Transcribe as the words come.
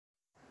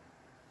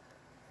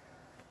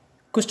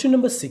Question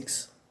number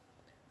 6.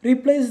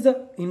 Replace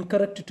the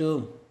incorrect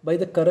term by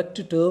the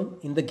correct term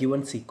in the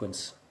given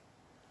sequence,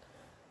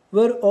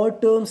 where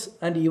odd terms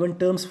and even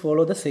terms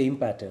follow the same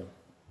pattern.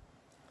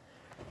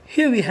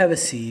 Here we have a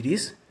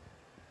series.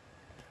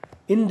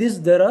 In this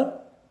there are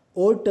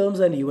odd terms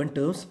and even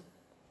terms.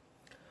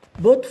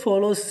 Both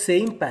follow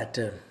same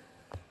pattern.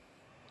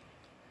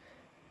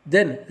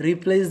 Then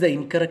replace the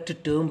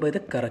incorrect term by the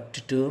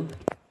correct term.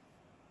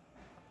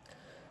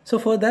 So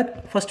for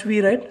that, first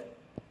we write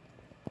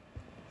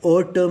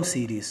odd term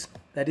series,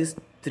 that is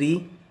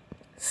 3,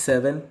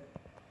 7,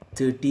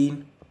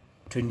 13,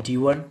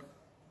 21,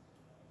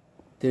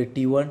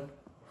 31,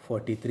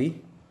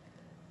 43.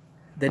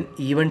 Then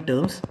even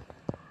terms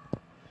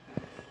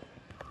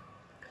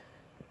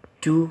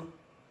 2,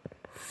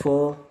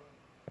 4,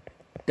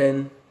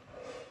 10,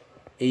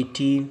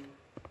 18,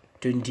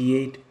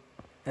 28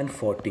 and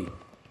 40.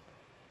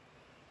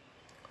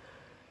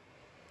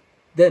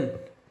 Then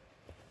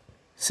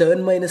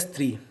 7 minus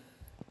 3.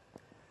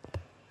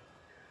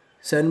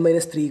 7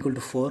 minus 3 equal to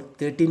 4,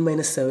 13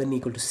 minus 7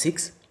 equal to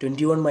 6,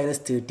 21 minus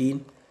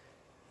 13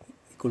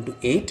 equal to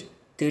 8,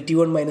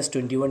 31 minus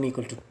 21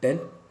 equal to 10,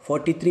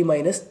 43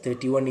 minus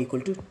 31 equal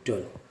to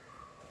 12.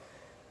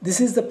 This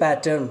is the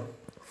pattern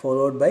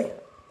followed by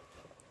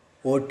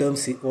odd term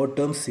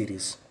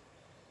series.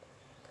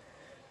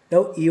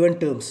 Now even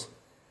terms.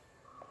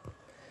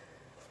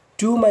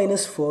 2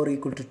 minus 4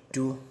 equal to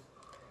 2,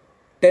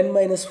 10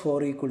 minus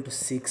 4 equal to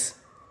 6,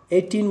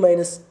 18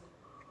 minus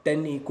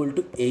 10 equal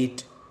to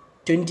 8,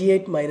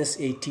 28 minus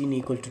 18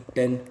 equal to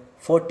 10,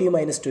 40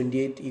 minus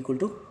 28 equal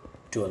to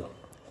 12.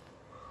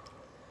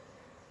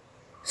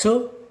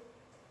 So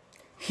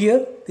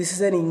here this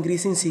is an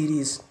increasing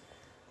series.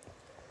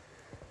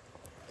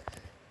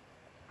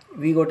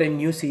 We got a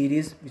new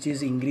series which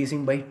is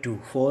increasing by 2,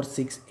 4,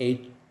 6,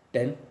 8,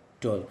 10,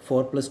 12.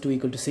 4 plus 2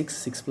 equal to 6,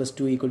 6 plus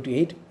 2 equal to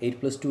 8,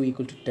 8 plus 2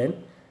 equal to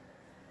 10,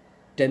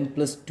 10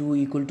 plus 2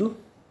 equal to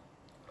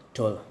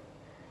 12.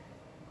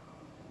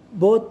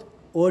 Both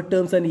odd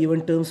terms and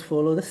even terms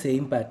follow the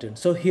same pattern.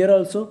 So here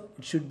also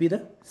it should be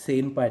the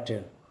same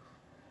pattern.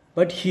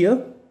 But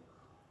here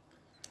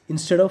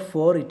instead of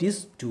 4 it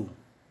is 2.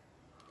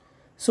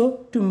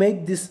 So to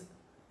make this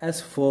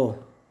as 4,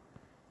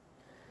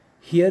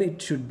 here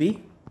it should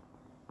be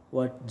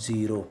what?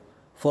 0.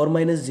 4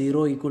 minus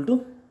 0 equal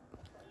to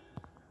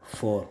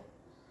 4.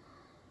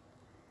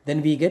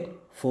 Then we get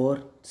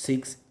 4,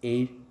 6,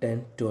 8,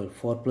 10, 12.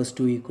 4 plus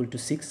 2 equal to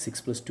 6,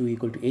 6 plus 2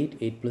 equal to 8,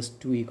 8 plus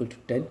 2 equal to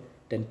 10,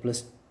 10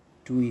 plus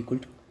 2 equal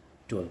to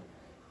 12.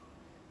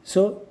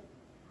 So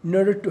in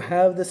order to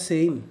have the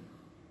same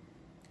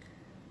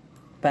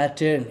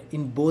pattern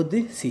in both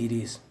the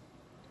series,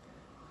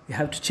 we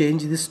have to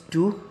change this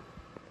 2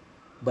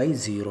 by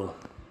 0.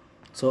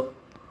 So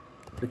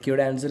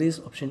required answer is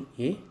option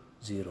A,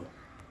 0.